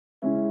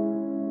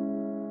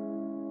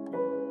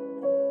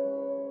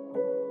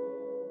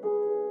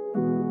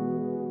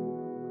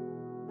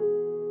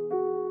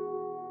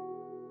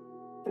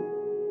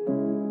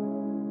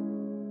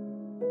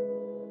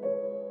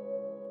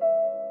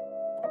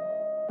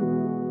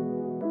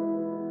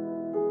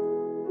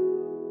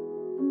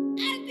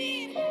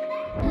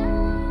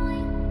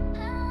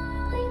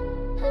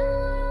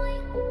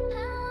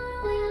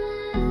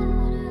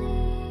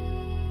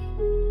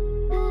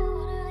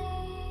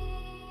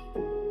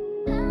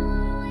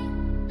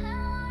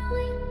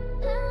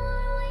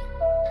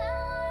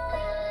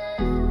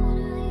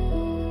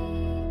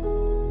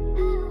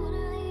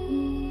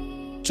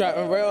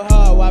Trapping real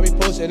hard while we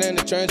posted in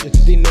the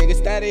trenches. These niggas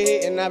steady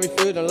hitting, I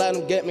refuse to let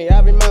them get me.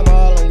 I remember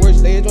all them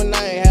worst days when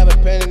I ain't have a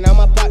penny. Now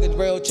my pockets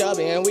real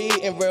chubby and we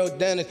eating real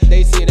dinners.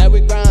 They see that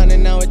we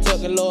grinding, now it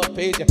took a little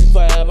patience.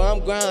 Forever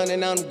I'm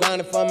grinding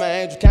for my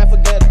angels. Can't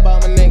forget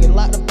about my niggas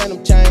locked up in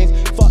them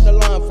chains. Fuck the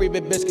lawn, free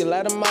big biscuit,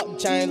 let them out them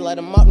chains, let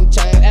them out them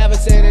chains. Ever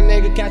seen a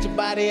nigga catch a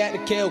body, had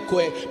to kill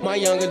quick. My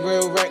youngest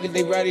real records,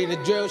 they ready to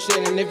drill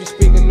shit. And if you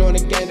speaking on the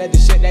game, that's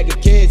the shit that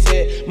get kids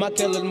hit. My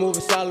killers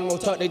moving solid,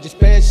 won't talk, they just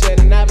spend shit.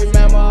 And I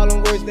remember all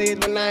them worst days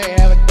when I ain't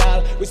have a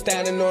dollar. We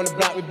standing on the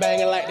block, we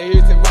banging like the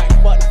Houston Rock.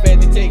 Fuck the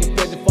feds, they taking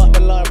pictures, fuck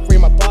the law, free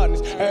my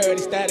partners. I heard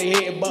they started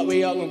hitting, but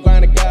we all gon'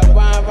 grind together.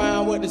 Ride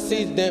around with the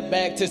seats, dip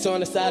back, tits on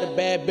the side of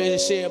bad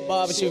bitch. She a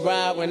barber, she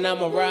ride when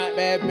I'm a ride.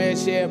 Bad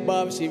bitch, she a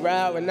barber, she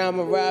ride when I'm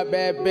a ride.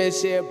 Bad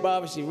bitch, she a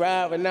barber, she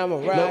ride when I'm a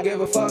ride. Don't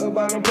give a fuck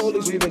about them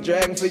police, we been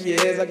dragging for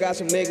years. I got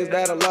some niggas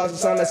that are lost and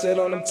some that sit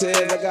on them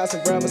tears. I got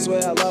some brothers,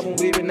 swear I love them,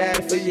 we been at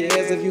it for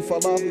years. If you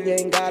fall off and you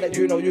ain't got it,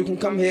 you know you can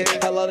come here.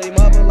 I love they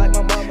mother like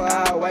my mama,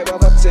 I wipe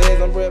off her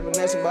tears. I'm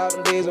reminiscing about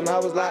them days when I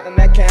was locked in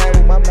that can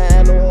with my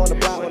man who on the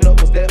block when up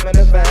was dead in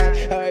the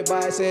van.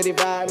 Everybody said they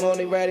vibe,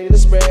 only ready to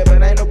spread,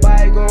 but ain't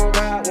nobody gon'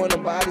 ride when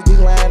them bodies be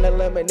lying.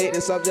 Eliminate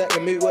the subject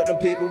and meet what them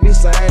people be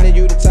saying. And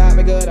you the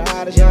topic of the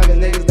hottest youngest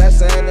niggas that's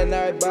saying. And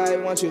everybody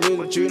wants you lose,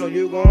 but you know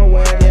you gon'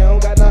 win. You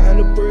don't got nothing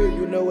to prove,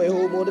 you know it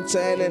hold more to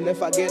 10. And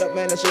if I get up,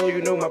 man, I show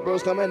you know my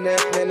bros coming in.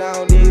 And I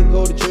don't need to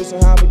go to church, so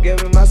I'm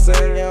forgiving my sin.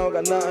 You don't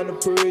got nothing to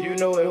prove, you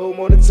know it hold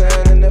more to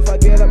 10. And if I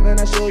get up, man,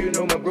 I show you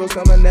know my bros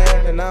coming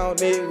in. And I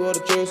don't need to go to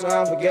church, so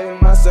I'm forgiving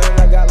my sin.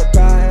 I got a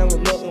car and we're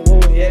looking,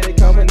 whoa, yeah, they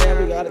coming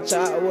in. We got a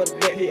child with a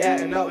dick, he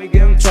acting out, we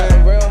give him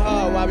trying real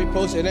hard while we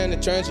posted in the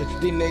trenches.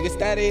 These niggas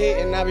steady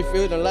hitting, I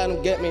refuse to let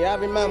them get me. I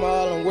remember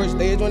all them worst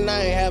days when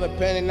I ain't have a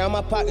penny. Now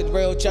my pockets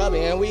real chubby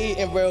and we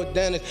eating real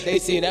dinners. They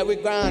see that we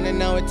grinding,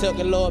 now it took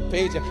a little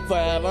patience.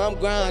 Forever I'm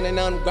grinding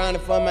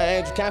for my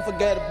angels. Can't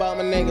forget about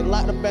my niggas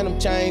locked up in them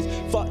chains.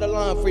 Fuck the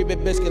lawn, free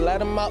big biscuit, let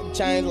them out them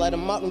chains, let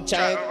them out them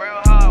chains. Trapping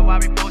real hard while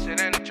we posted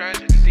in the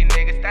trenches. These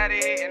niggas steady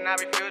hitting, I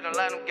refuse to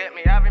let them get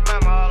me. I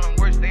remember all them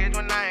worst days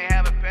when I ain't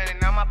have a penny.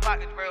 Now my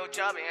pockets real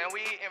chubby and we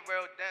eating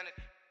real dinners.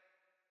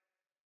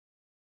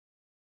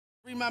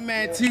 Free my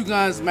man 2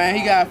 Guns, man.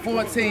 He got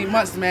 14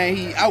 months, man.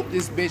 He out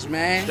this bitch,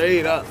 man.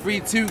 Straight up. Free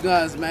 2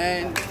 Guns,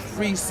 man.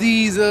 Free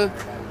Caesar.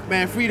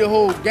 Man, free the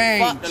whole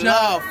gang. Fuck the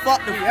love,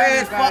 fuck the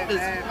fans, fuck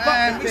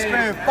the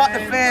spirit, fuck the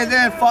fans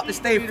and fuck the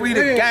stay free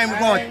the game. We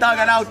gonna thug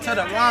it out to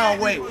the long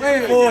way.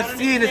 Full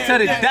season to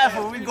the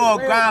death, we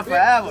gonna grind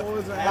forever.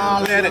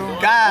 Long live the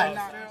God.